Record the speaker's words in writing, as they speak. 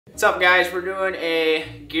What's up, guys? We're doing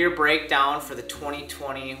a gear breakdown for the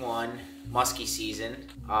 2021 Musky season.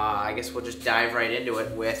 I guess we'll just dive right into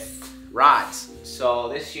it with rods. So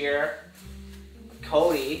this year,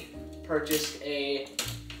 Cody purchased a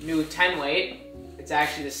new 10 weight. It's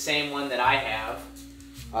actually the same one that I have.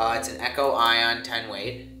 It's an Echo Ion 10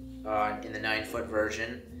 weight in the 9-foot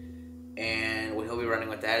version. And what he'll be running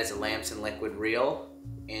with that is a Lamson Liquid reel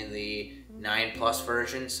in the 9+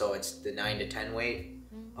 version, so it's the 9 to 10 weight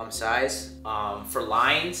size. For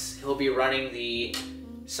lines, he'll be running the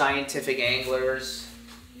Scientific Anglers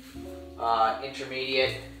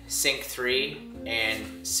intermediate Sync 3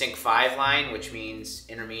 and Sync 5 line, which means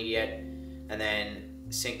intermediate and then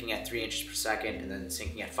sinking at 3 inches per second and then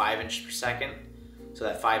sinking at 5 inches per second. So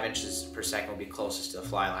that 5 inches per second will be closest to the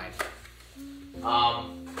fly line.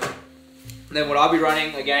 Then what I'll be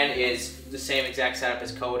running again is the same exact setup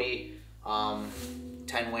as Cody.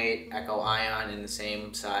 10 weight Echo Ion in the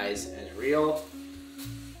same size as a reel.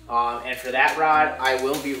 And for that rod, I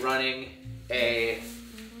will be running three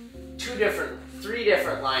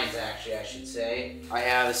different lines actually, I should say. I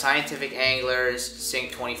have the Scientific Anglers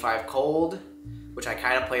Sync 25 Cold, which I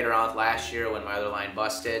kind of played around with last year when my other line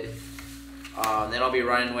busted. Then I'll be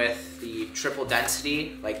running with the triple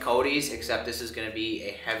density like Cody's, except this is going to be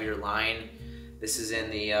a heavier line. This is in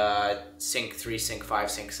the Sync 3, Sync 5,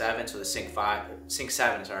 Sync 7. So the Sync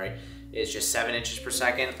 7, sorry, is just 7 inches per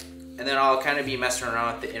second. And then I'll kind of be messing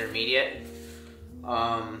around with the intermediate.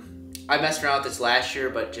 I messed around with this last year,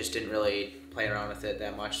 but just didn't really play around with it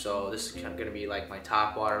that much. So this is kind of going to be like my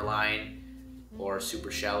top water line or super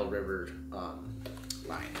shallow river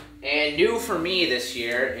line. And new for me this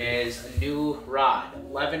year is a new rod,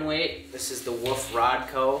 11 weight. This is the Wolf Rod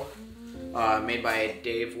Co. Made by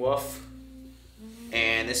Dave Wolf.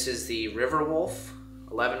 And this is the River Wolf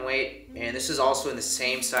 11 weight, and this is also in the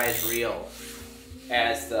same size reel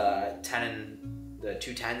as the 10 and the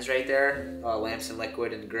 2 10s right there, Lamson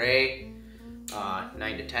Liquid in gray,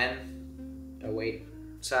 9 to 10 weight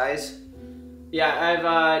size. Yeah,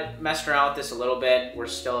 I've messed around with this a little bit. We're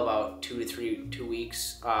still about 2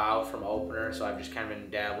 weeks out from opener, so I've just kind of been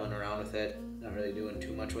dabbling around with it, not really doing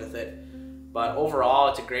too much with it. But overall,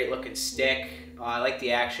 it's a great looking stick. I like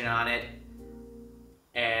the action on it.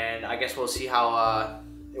 And I guess we'll see how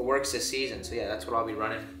it works this season. So yeah, that's what I'll be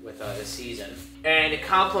running with this season. And to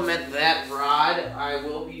complement that rod, I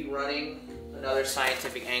will be running another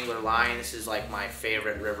Scientific Angler line. This is like my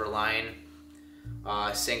favorite river line.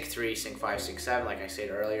 Sync 3, Sync 5, Sync 7, like I said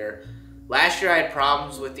earlier. Last year I had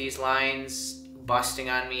problems with these lines busting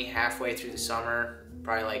on me halfway through the summer.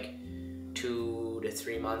 Probably like 2 to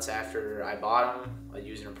 3 months after I bought them. I was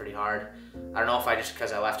using them pretty hard. I don't know if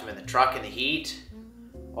because I left them in the truck in the heat,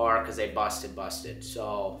 or because they busted.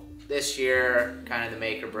 So this year, kind of the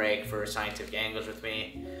make or break for Scientific Anglers with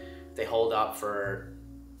me. If they hold up for,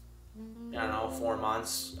 I don't know, 4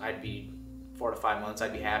 months, 4 to 5 months,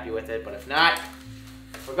 I'd be happy with it. But if not,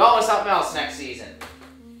 we're going with something else next season.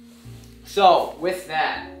 So with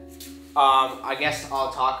that, I guess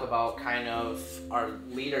I'll talk about kind of our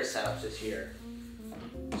leader setups this year.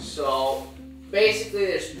 So basically,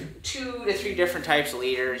 there's 2 to 3 different types of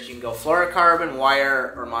leaders. You can go fluorocarbon,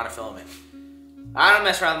 wire, or monofilament. I don't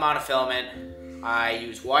mess around with monofilament. I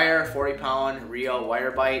use wire, 40-pound reel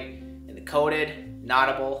wire bite, in the coated,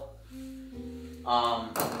 knottable.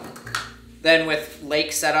 Then with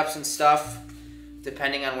lake setups and stuff,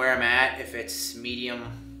 depending on where I'm at, if it's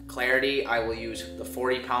medium clarity, I will use the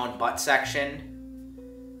 40-pound butt section,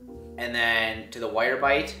 and then to the wire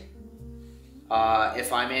bite.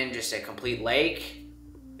 If I'm in just a complete lake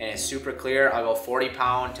and it's super clear, I'll go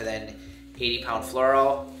 40-pound to then 80-pound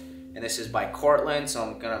fluoro. And this is by Cortland, so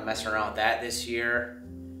I'm gonna mess around with that this year.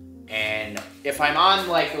 And if I'm on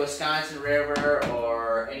like the Wisconsin River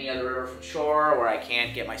or any other river from shore where I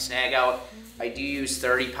can't get my snag out, I do use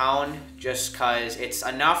 30-pound just because it's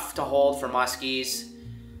enough to hold for muskies,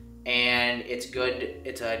 and it's good.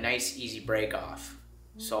 It's a nice, easy break off,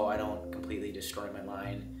 so I don't completely destroy my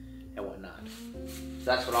line and whatnot.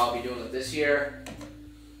 That's what I'll be doing with this year.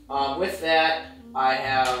 With that,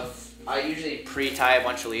 I usually pre-tie a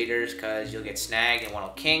bunch of leaders because you'll get snagged and one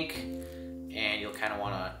will kink, and you'll kind of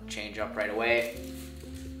want to change up right away.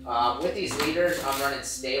 With these leaders, I'm running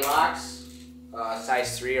stay locks,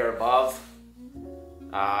 size 3 or above.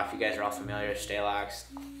 If you guys are all familiar with stay locks,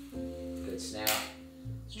 good snap.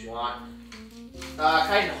 That's what you want.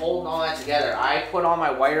 Kind of holding all that together. I put all my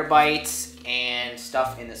wire bites and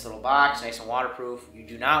stuff in this little box, nice and waterproof. You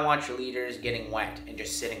do not want your leaders getting wet and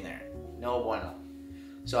just sitting there. No bueno.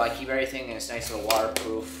 So I keep everything in this nice little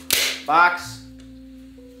waterproof box.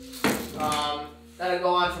 Then I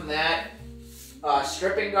go on from that.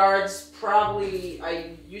 Stripping guards, probably,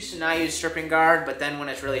 I used to not use stripping guard, but then when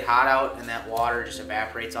it's really hot out and that water just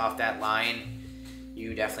evaporates off that line,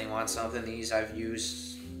 you definitely want something. These I've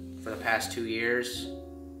used for the past 2 years,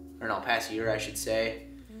 or no, past year I should say.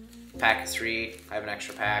 Pack of 3, I have an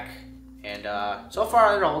extra pack, and so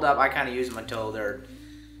far they're hold up. I kind of use them until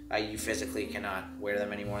you physically cannot wear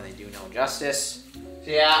them anymore and they do no justice. So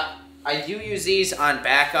yeah, I do use these on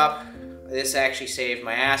backup. This actually saved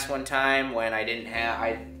my ass one time when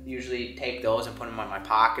I usually take those and put them in my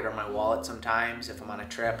pocket or my wallet sometimes if I'm on a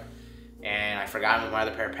trip. And I forgot them in my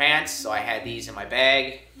other pair of pants, so I had these in my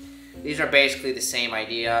bag. These are basically the same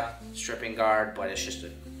idea, stripping guard, but it's just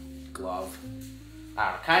a glove. I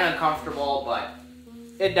don't know, kind of uncomfortable, but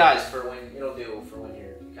it does it'll do for when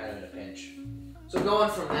you're kind of in a pinch. So going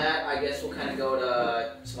from that, I guess we'll kind of go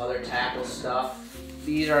to some other tackle stuff.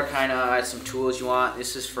 These are kind of some tools you want.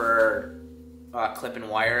 This is for clipping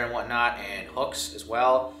wire and whatnot, and hooks as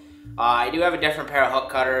well. I do have a different pair of hook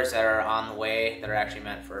cutters that are on the way that are actually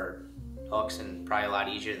meant for hooks and probably a lot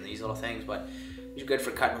easier than these little things, but these are good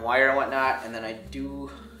for cutting wire and whatnot. And then I do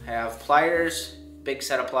have pliers, big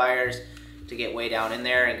set of pliers to get way down in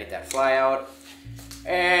there and get that fly out.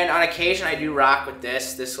 And on occasion I do rock with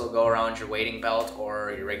this. This will go around your wading belt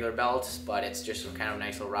or your regular belt, but it's just some kind of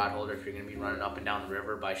nice little rod holder if you're going to be running up and down the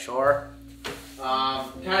river by shore.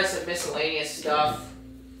 Kind of some miscellaneous stuff.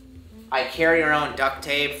 I carry around duct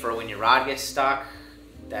tape for when your rod gets stuck.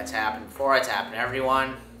 That's happened before. It's happened to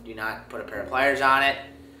everyone. Do not put a pair of pliers on it.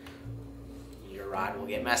 Your rod will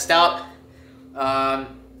get messed up.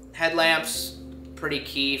 Headlamps, pretty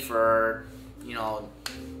key for, you know,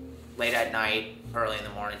 late at night, early in the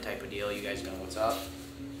morning type of deal. You guys know what's up.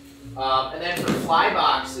 And then for fly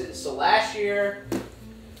boxes. So last year,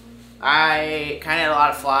 I kind of had a lot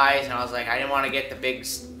of flies, and I was like, I didn't want to get the big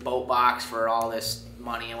boat box for all this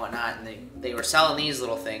money and whatnot, and they were selling these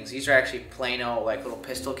little things. These are actually Plano, like, little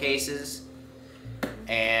pistol cases,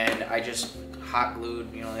 and I just hot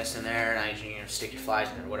glued, you know, this in there, and I, you know, stick your flies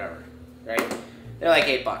in there, whatever, right? They're like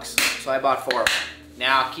 $8, so I bought 4 of them.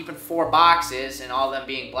 Now, keeping 4 boxes and all of them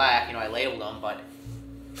being black, you know, I labeled them, but,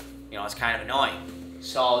 you know, it's kind of annoying.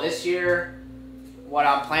 So this year, what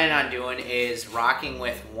I'm planning on doing is rocking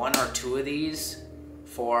with 1 or 2 of these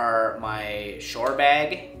for my shore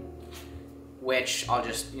bag, which I'll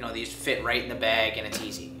just, you know, these fit right in the bag and it's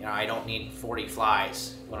easy. You know, I don't need 40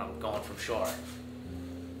 flies when I'm going from shore.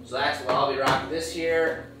 So that's what I'll be rocking this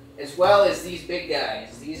year, as well as these big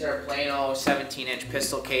guys. These are Plano 17-inch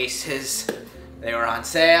pistol cases. They were on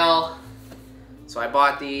sale, so I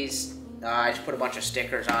bought these. I just put a bunch of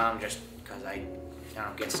stickers on them just because I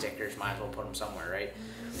don't get stickers, might as well put them somewhere, right?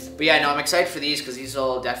 But yeah, no, I'm excited for these because these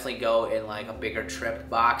will definitely go in like a bigger trip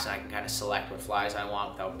box, and I can kind of select what flies I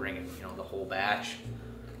want without bringing, you know, the whole batch.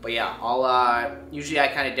 But yeah, I'll usually I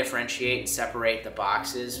kind of differentiate and separate the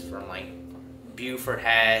boxes from like Buford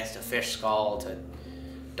heads to fish skull to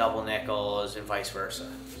double nickels and vice versa.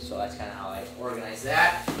 So that's kind of how I organize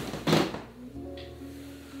that.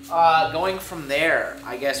 Going from there,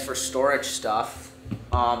 I guess for storage stuff,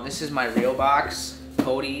 this is my reel box.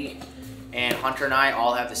 Cody and Hunter and I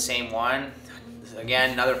all have the same one.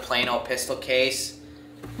 Again, another Plano pistol case.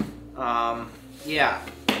 Yeah,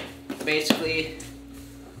 basically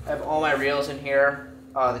I have all my reels in here.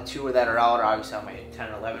 The 2 that are out are obviously on my 10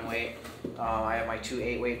 and 11 weight. I have my 2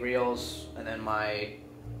 8-weight reels, and then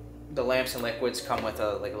the Lamson Liquids come with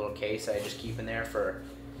a little case I just keep in there for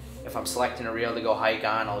if I'm selecting a reel to go hike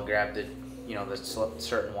on. I'll grab the, you know, the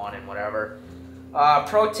certain one and whatever.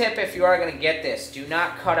 Pro tip, if you are going to get this, do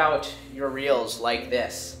not cut out your reels like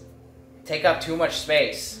this. Take up too much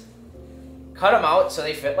space. Cut them out so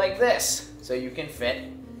they fit like this, so you can fit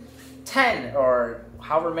 10 or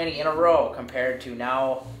however many in a row, compared to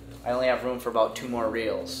now I only have room for about 2 more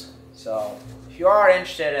reels. So if you are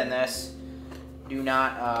interested in this, do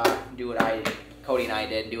not do what Cody and I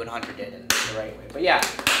did, do what Hunter did in the right way. But yeah,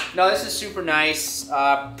 no, this is super nice,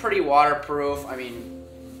 pretty waterproof. I mean,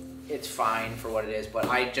 it's fine for what it is, but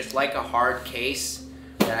I just like a hard case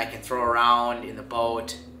that I can throw around in the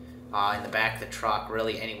boat, in the back of the truck,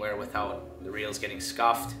 really anywhere without the reels getting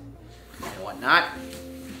scuffed and whatnot.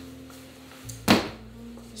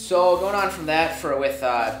 So going on from that, with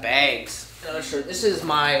bags, sure, this is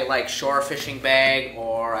my like shore fishing bag,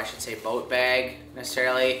 or I should say boat bag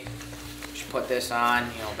necessarily. Just put this on,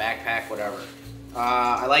 you know, backpack, whatever.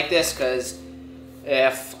 I like this because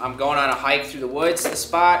if I'm going on a hike through the woods to the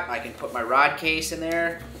spot, I can put my rod case in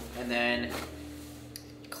there and then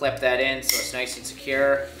clip that in so it's nice and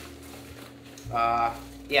secure.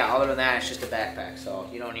 Yeah, other than that, it's just a backpack, so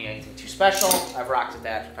you don't need anything too special. I've rocked with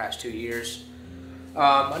that for the past 2 years.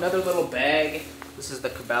 Another little bag. This is the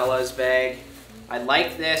Cabela's bag. I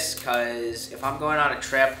like this because if I'm going on a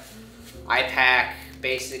trip, I pack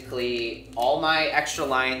basically all my extra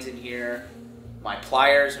lines in here, my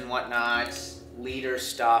pliers and whatnot, leader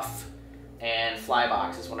stuff, and fly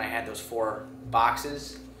boxes when I had those 4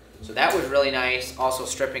 boxes. So that was really nice. Also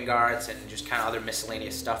stripping guards and just kind of other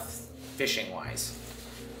miscellaneous stuff fishing wise.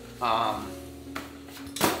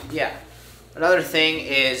 Yeah. Another thing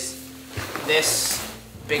is this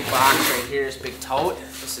big box right here, this big tote.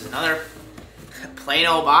 This is another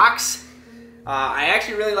Plano box. I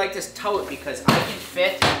actually really like this tote because I can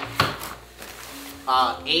fit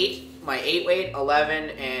my 8 weight, 11,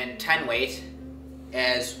 and 10 weight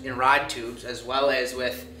as in rod tubes, as well as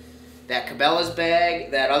with that Cabela's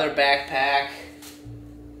bag, that other backpack,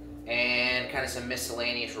 and kind of some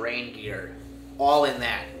miscellaneous rain gear, all in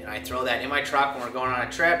that. And I throw that in my truck when we're going on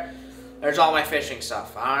a trip. There's all my fishing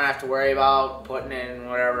stuff. I don't have to worry about putting in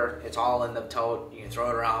whatever. It's all in the tote. You can throw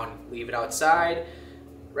it around, leave it outside.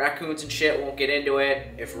 Raccoons and shit won't get into it.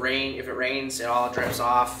 If it rains, it all drips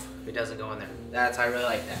off. It doesn't go in there. I really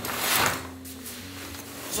like that.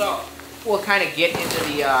 So we'll kind of get into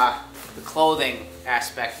the clothing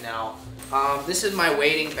aspect now. This is my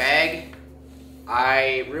wading bag.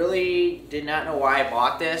 I really did not know why I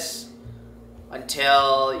bought this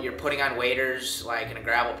until you're putting on waders like in a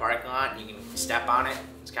gravel parking lot and you can step on it.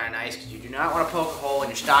 It's kind of nice because you do not want to poke a hole in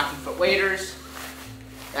your stocking foot waders.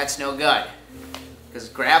 That's no good because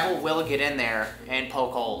gravel will get in there and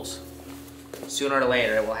poke holes. Sooner or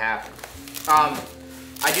later it will happen.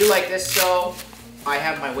 I do like this though. I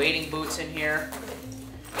have my wading boots in here.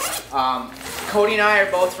 Cody and I are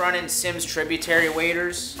both running Simms Tributary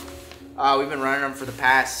waders. We've been running them for the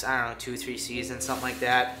past, I don't know, 2-3 seasons, something like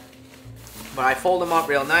that. But I fold them up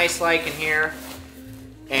real nice like in here.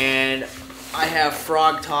 And I have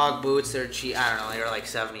Frog Tog boots. They're cheap. I don't know, they're like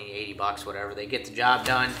 70, 80 bucks, whatever. They get the job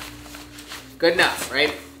done. Good enough,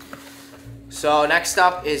 right? So next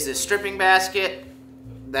up is this stripping basket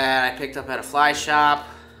that I picked up at a fly shop.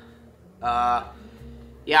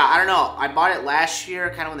 Yeah, I don't know. I bought it last year,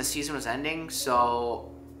 kind of when the season was ending,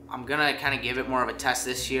 so I'm gonna kind of give it more of a test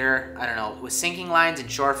this year. I don't know. With sinking lines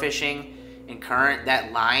and shore fishing and current,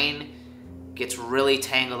 that line gets really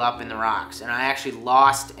tangled up in the rocks, and I actually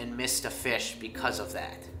lost and missed a fish because of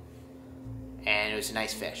that. And it was a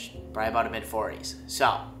nice fish, probably about a mid-40s.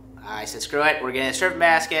 So I said, screw it. We're getting a stripping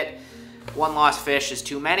basket. 1 lost fish is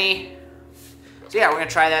too many. So yeah, we're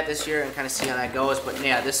gonna try that this year and kind of see how that goes. But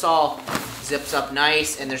yeah, this all zips up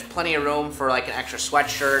nice, and there's plenty of room for like an extra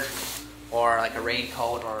sweatshirt or like a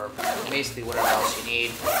raincoat or basically whatever else you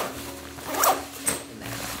need in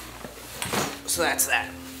there. So that's that.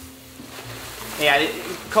 Yeah,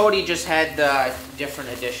 Cody just had the different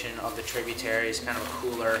edition of the Tributaries, kind of a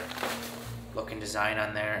cooler looking design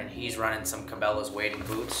on there, and he's running some Cabela's wading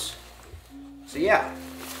boots. So yeah,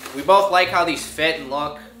 we both like how these fit and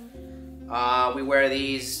look. We wear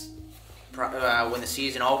these when the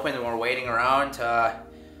season opens and we're waiting around to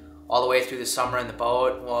all the way through the summer in the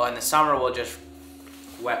boat. Well, in the summer we'll just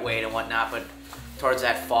wet wade and whatnot, but towards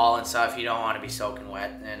that fall and stuff, you don't want to be soaking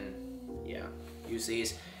wet. And yeah, use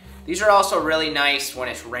these. These are also really nice when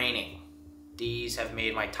it's raining. These have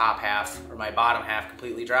made my top half or my bottom half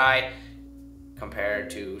completely dry compared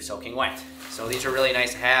to soaking wet. So these are really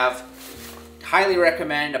nice to have. Highly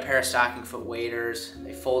recommend a pair of stocking foot waders.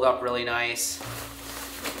 They fold up really nice.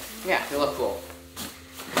 Yeah, they look cool.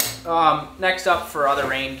 Next up for other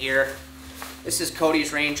rain gear, this is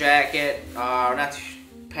Cody's rain jacket. Not the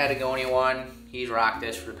Patagonia one. He's rocked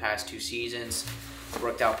this for the past 2 seasons.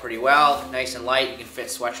 Worked out pretty well. Nice and light. You can fit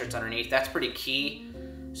sweatshirts underneath. That's pretty key.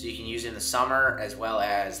 So you can use it in the summer as well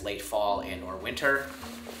as late fall and or winter.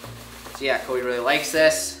 So yeah, Cody really likes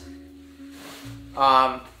this.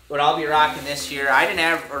 What I'll be rocking this year, I didn't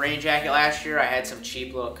have a rain jacket last year. I had some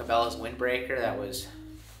cheap little Cabela's windbreaker that was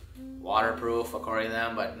waterproof according to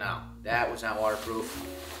them, but no, that was not waterproof.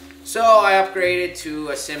 So I upgraded to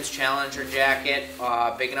a Simms Challenger jacket,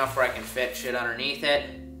 big enough where I can fit shit underneath it.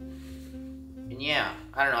 And yeah,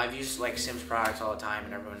 I don't know, I've used like Simms products all the time,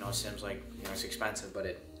 and everyone knows Simms, like, you know, it's expensive, but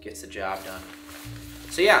it gets the job done.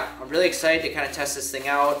 So yeah, I'm really excited to kind of test this thing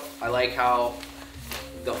out. I like how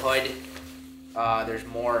the hood, there's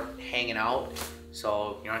more hanging out,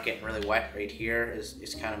 so you're not getting really wet right here.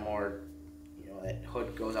 It's kind of more, you know, that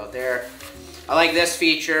hood goes out there. I like this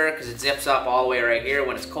feature because it zips up all the way right here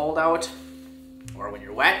when it's cold out or when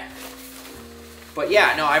you're wet. But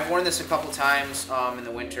yeah, no, I've worn this a couple times in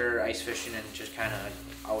the winter, ice fishing and just kind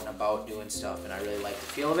of out and about doing stuff, and I really like the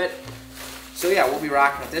feel of it. So yeah, we'll be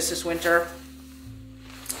rocking with this winter.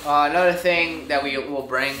 Another thing that we will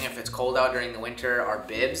bring if it's cold out during the winter are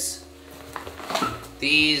bibs.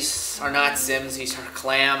 These are not Sims, these are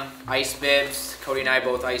clam ice bibs. Cody and I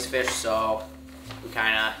both ice fish, so we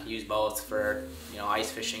kind of use both for, you know,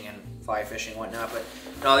 ice fishing and fly fishing and whatnot. But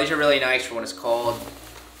no, these are really nice for when it's cold.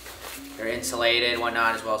 They're insulated and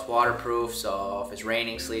whatnot, as well as waterproof, so if it's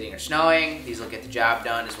raining, sleeting, or snowing, these will get the job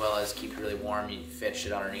done, as well as keep it really warm. You can fit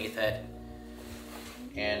shit underneath it.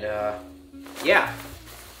 And yeah.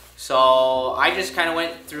 So I just kind of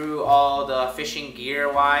went through all the fishing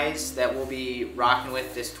gear-wise that we'll be rocking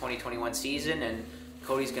with this 2021 season, and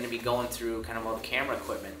Cody's going to be going through kind of all the camera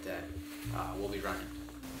equipment that we'll be running.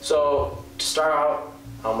 So to start out,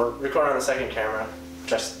 we're recording on the second camera,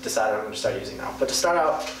 which I decided I'm going to start using now. But to start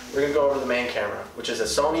out, we're going to go over the main camera, which is a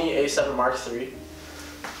Sony A7 Mark III.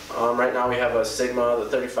 Right now we have a Sigma,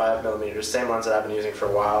 the 35mm, same ones that I've been using for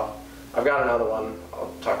a while. I've got another one,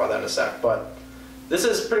 I'll talk about that in a sec, but this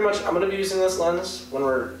is pretty much, I'm going to be using this lens when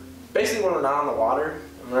we're not on the water.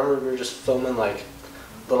 Remember we were just filming like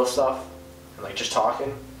little stuff and like just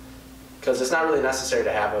talking, because it's not really necessary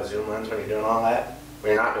to have a zoom lens when you're doing all that,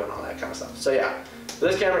 when you're not doing all that kind of stuff. So yeah,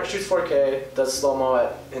 this camera shoots 4K, does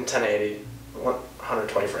slow-mo in 1080,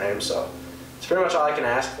 120 frames, so it's pretty much all I can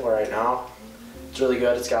ask for right now. It's really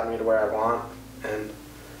good, it's got me to where I want, and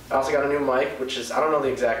I also got a new mic, which is, I don't know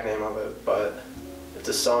the exact name of it, but it's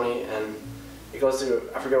a Sony, and it goes through,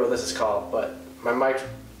 I forget what this is called, but my mic,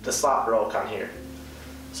 the slot broke on here.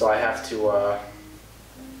 So I have to, I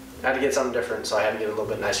had to get something different, so I had to get a little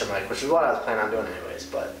bit nicer mic, which is what I was planning on doing anyways,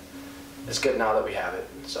 but it's good now that we have it,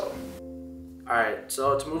 so. Alright,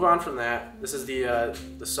 so to move on from that, this is the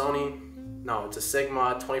Sony, no, it's a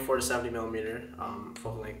Sigma 24 to 70mm,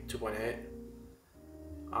 focal length 2.8.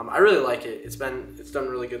 I really like it. It's done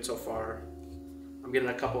really good so far. I'm getting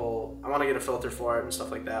a couple, I want to get a filter for it and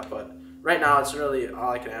stuff like that, but right now it's really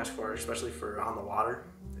all I can ask for, especially for on the water.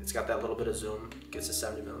 It's got that little bit of zoom, gets to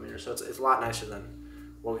 70mm, so it's a lot nicer than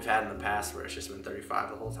what we've had in the past where it's just been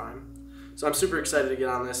 35 the whole time. So I'm super excited to get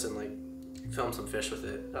on this and like film some fish with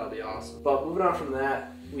it. That'll be awesome. But moving on from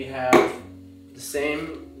that, we have the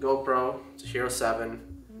same GoPro. It's a Hero 7.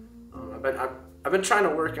 I've been trying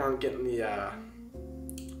to work on getting the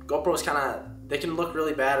GoPros kind of, they can look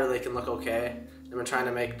really bad or they can look okay. I've been trying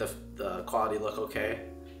to make the quality look okay.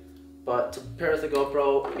 But to pair with the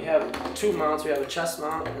GoPro, we have two mounts. We have a chest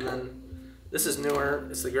mount, and then this is newer.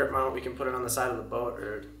 It's the grip mount. We can put it on the side of the boat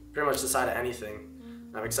or pretty much the side of anything.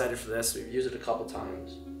 I'm excited for this. We've used it a couple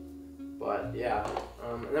times. But yeah,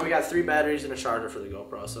 and then we got 3 batteries and a charger for the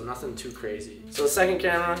GoPro, so nothing too crazy. So the second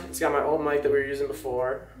camera, it's got my old mic that we were using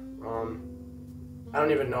before. I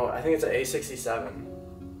don't even know it. I think it's an A67.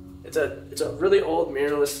 It's a really old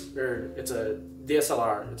mirrorless, or it's a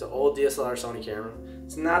DSLR. It's an old DSLR Sony camera.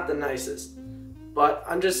 It's not the nicest, but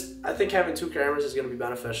I think having 2 cameras is gonna be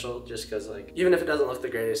beneficial, just cause like, even if it doesn't look the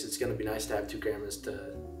greatest, it's gonna be nice to have 2 cameras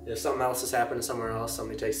to, if something else is happening somewhere else,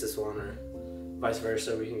 somebody takes this one or vice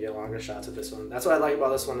versa, we can get longer shots with this one. That's what I like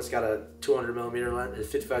about this one. It's got a 200mm lens,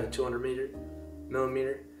 55 to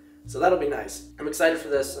 200mm, so that'll be nice. I'm excited for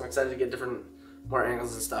this. I'm excited to get more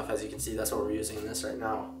angles and stuff. As you can see, that's what we're using in this right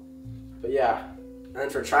now. But yeah, and then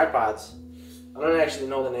for tripods, I don't actually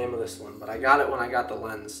know the name of this one, but I got it when I got the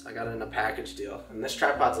lens. I got it in a package deal, and this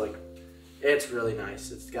tripod's like, it's really nice.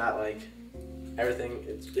 It's got like everything.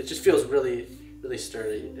 It just feels really, really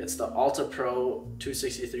sturdy. It's the Alta Pro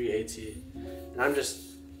 263 AT, and I'm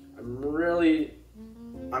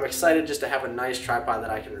excited just to have a nice tripod that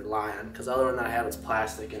I can rely on, because the other one that I have is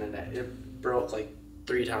plastic and it broke like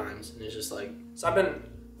 3 times, and it's just like, so I've been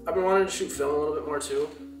wanting to shoot film a little bit more too.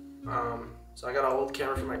 So I got an old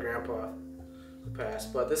camera from my grandpa who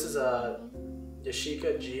passed, but this is a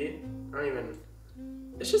Yashica G.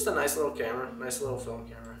 It's just a nice little camera, nice little film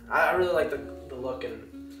camera. I really like the look, and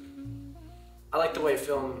I like the way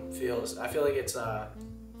film feels. I feel like it's,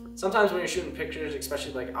 sometimes when you're shooting pictures,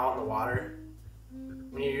 especially like out in the water,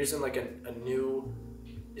 when you're using like a new,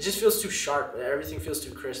 it just feels too sharp. Everything feels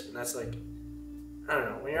too crisp, and that's like, I don't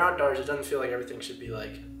know, when you're outdoors, it doesn't feel like everything should be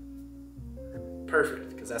like perfect,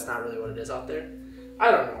 because that's not really what it is out there.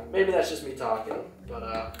 I don't know, maybe that's just me talking, but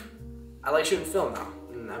I like shooting film now,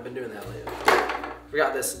 and I've been doing that lately.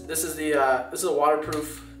 Forgot this. This is a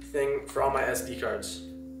waterproof thing for all my SD cards,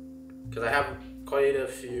 because I have quite a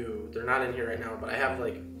few. They're not in here right now, but I have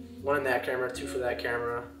like 1 in that camera, 2 for that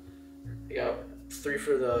camera. I got 3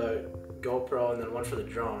 for the GoPro, and then 1 for the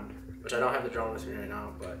drone, which I don't have the drone with me right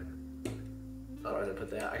now, but otherwise I put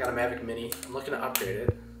that. I got a Mavic Mini. I'm looking to upgrade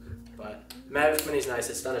it, but Mavic Mini's nice.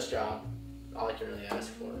 It's done its job. All I can really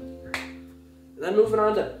ask for. And then moving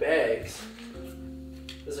on to bags.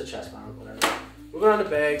 This is a chest mount, whatever. Moving moving on to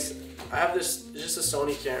bags. I have this, just a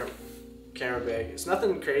Sony camera bag. It's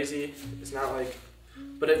nothing crazy. It's not like,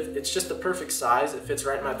 but it's just the perfect size. It fits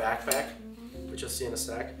right in my backpack, which you'll see in a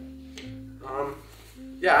sec.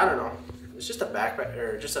 Yeah, I don't know. It's just a backpack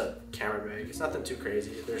or just a camera bag. It's nothing too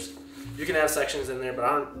crazy. You can have sections in there, but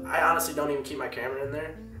I honestly don't even keep my camera in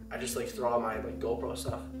there. I just like throw all my like GoPro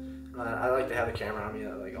stuff. I like to have the camera on me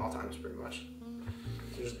at like all times, pretty much.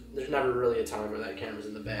 There's never really a time where that camera's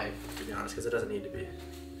in the bag, to be honest, because it doesn't need to be.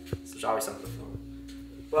 So there's always something to film.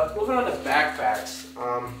 But moving on to backpacks.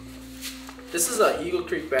 This is an Eagle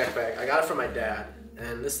Creek backpack. I got it from my dad,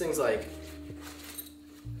 and this thing's like,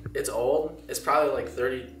 it's old. It's probably like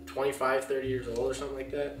 25, 30 years old or something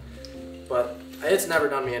like that. But it's never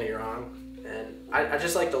done me any wrong, and I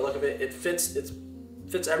just like the look of it. It fits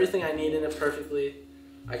everything I need in it perfectly.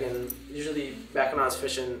 I can usually, back when I was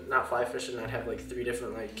fishing, not fly fishing, I'd have like 3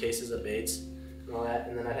 different like cases of baits and all that,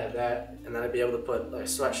 and then I'd have that, and then I'd be able to put like a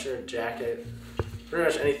sweatshirt, jacket, pretty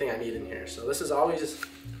much anything I need in here. So this is always,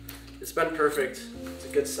 it's been perfect. It's a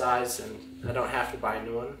good size, and I don't have to buy a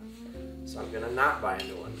new one, so I'm gonna not buy a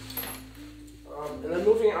new one. And then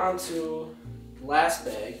moving on to the last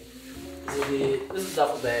bag. This is a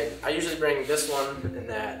duffel bag. I usually bring this one and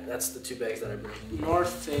that. That's the 2 bags that I bring.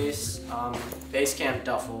 North Face base camp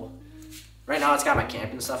duffel. Right now it's got my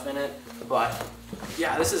camping stuff in it, but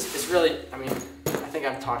yeah, it's really, I mean, I think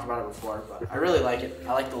I've talked about it before, but I really like it.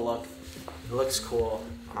 I like the look. It looks cool.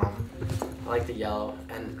 I like the yellow,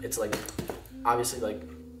 and it's like, obviously like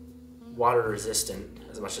water resistant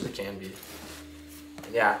as much as it can be.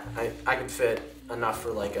 And yeah, I could fit enough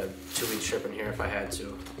for like a 2-week trip in here if I had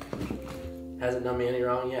to. Hasn't done me any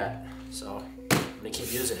wrong yet, so I'm gonna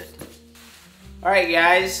keep using it. All right,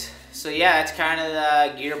 guys. So yeah, that's kind of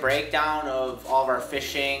the gear breakdown of all of our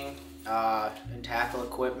fishing and tackle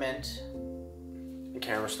equipment. And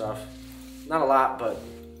camera stuff. Not a lot, but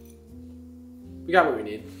we got what we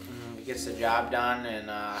need. It gets the job done,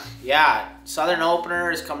 and yeah, Southern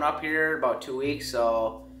Opener is coming up here about 2 weeks,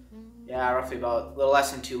 so yeah, roughly about a little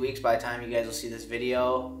less than 2 weeks by the time you guys will see this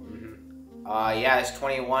video. Yeah, this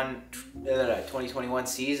 2021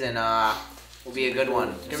 season will be a good one.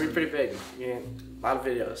 It's gonna be pretty big. Yeah, a lot of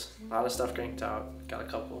videos, a lot of stuff cranked out.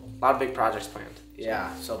 Got a lot of big projects planned.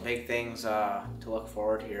 Yeah, so big things to look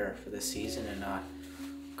forward here for this season, and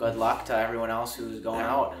good luck to everyone else who's going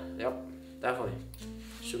out. Yep, definitely.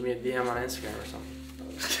 Shoot me a DM on Instagram or something.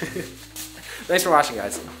 Thanks for watching,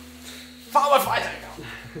 guys. Follow my flies account.